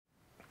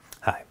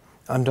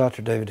I'm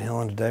Dr. David Hill,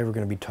 and today we're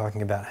going to be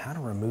talking about how to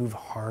remove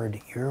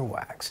hard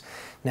earwax.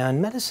 Now, in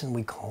medicine,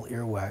 we call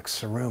earwax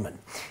cerumen,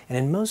 and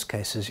in most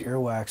cases,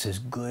 earwax is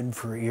good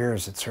for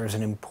ears. It serves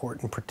an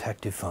important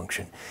protective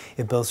function.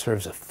 It both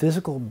serves a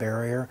physical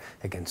barrier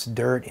against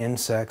dirt,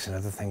 insects, and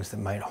other things that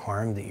might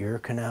harm the ear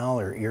canal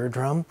or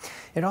eardrum.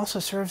 It also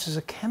serves as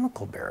a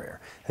chemical barrier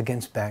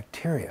against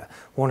bacteria.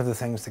 One of the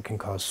things that can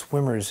cause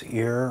swimmer's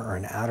ear or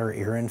an outer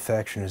ear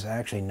infection is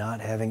actually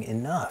not having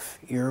enough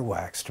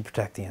earwax to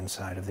protect the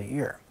inside of the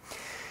ear.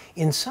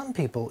 In some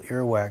people,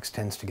 earwax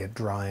tends to get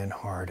dry and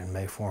hard and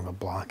may form a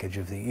blockage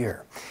of the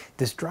ear.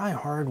 This dry,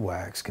 hard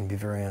wax can be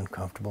very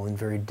uncomfortable and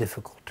very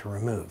difficult to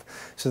remove.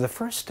 So the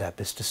first step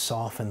is to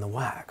soften the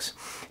wax.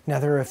 Now,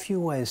 there are a few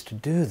ways to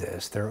do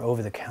this. There are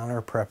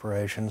over-the-counter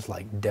preparations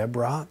like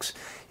Debrox.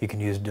 You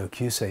can use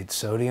docusate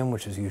sodium,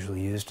 which is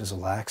usually used as a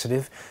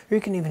laxative, or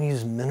you can even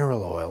use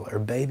mineral oil or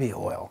baby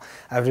oil.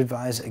 I would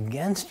advise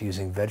against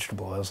using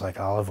vegetable oils like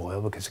olive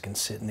oil because it can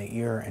sit in the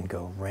ear and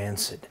go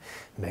rancid.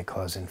 It may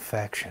cause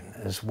infection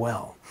as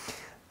well.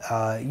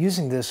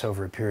 Using this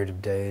over a period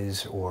of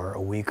days or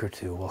a week or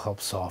two will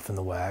help soften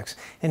the wax,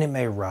 and it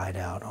may ride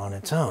out on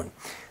its own.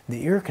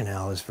 The ear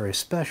canal is very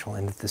special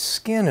in that the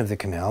skin of the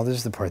canal, this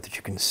is the part that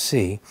you can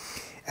see,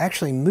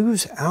 actually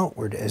moves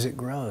outward as it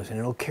grows, and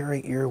it'll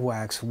carry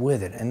earwax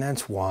with it, and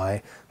that's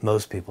why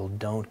most people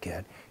don't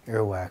get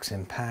earwax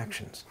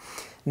impactions.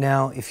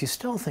 Now, if you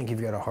still think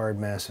you've got a hard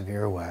mass of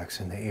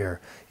earwax in the ear,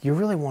 you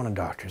really want a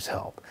doctor's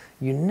help.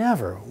 You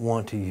never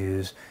want to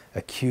use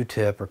a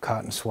Q-tip or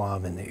cotton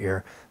swab in the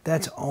ear.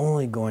 That's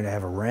only going to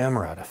have a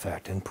ramrod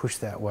effect and push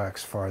that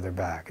wax farther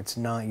back. It's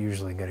not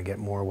usually going to get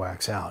more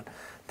wax out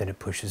than it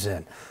pushes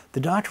in. The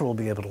doctor will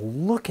be able to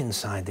look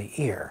inside the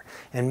ear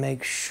and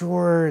make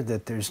sure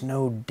that there's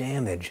no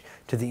damage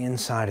to the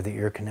inside of the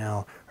ear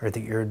canal or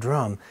the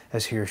eardrum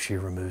as he or she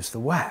removes the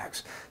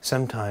wax.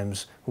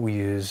 Sometimes we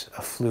use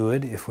a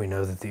fluid if we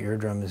know that the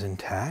eardrum is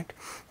intact.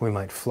 We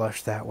might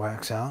flush that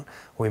wax out.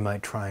 We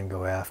might try and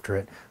go after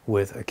it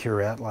with a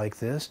curette like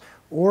this,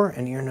 or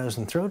an ear, nose,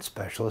 and throat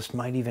specialist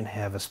might even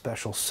have a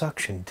special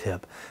suction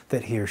tip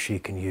that he or she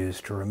can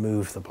use to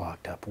remove the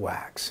blocked up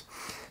wax.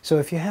 So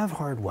if you have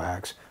hard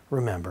wax,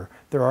 remember,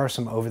 there are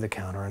some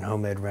over-the-counter and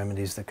homemade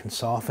remedies that can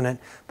soften it,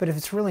 but if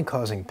it's really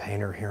causing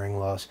pain or hearing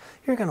loss,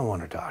 you're going to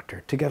want a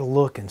doctor to get a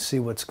look and see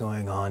what's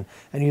going on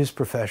and use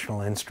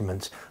professional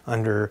instruments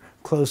under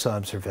close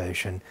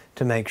observation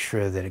to make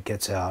sure that it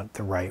gets out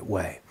the right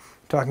way.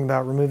 Talking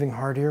about removing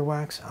hard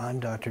earwax, I'm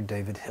Dr.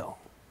 David Hill.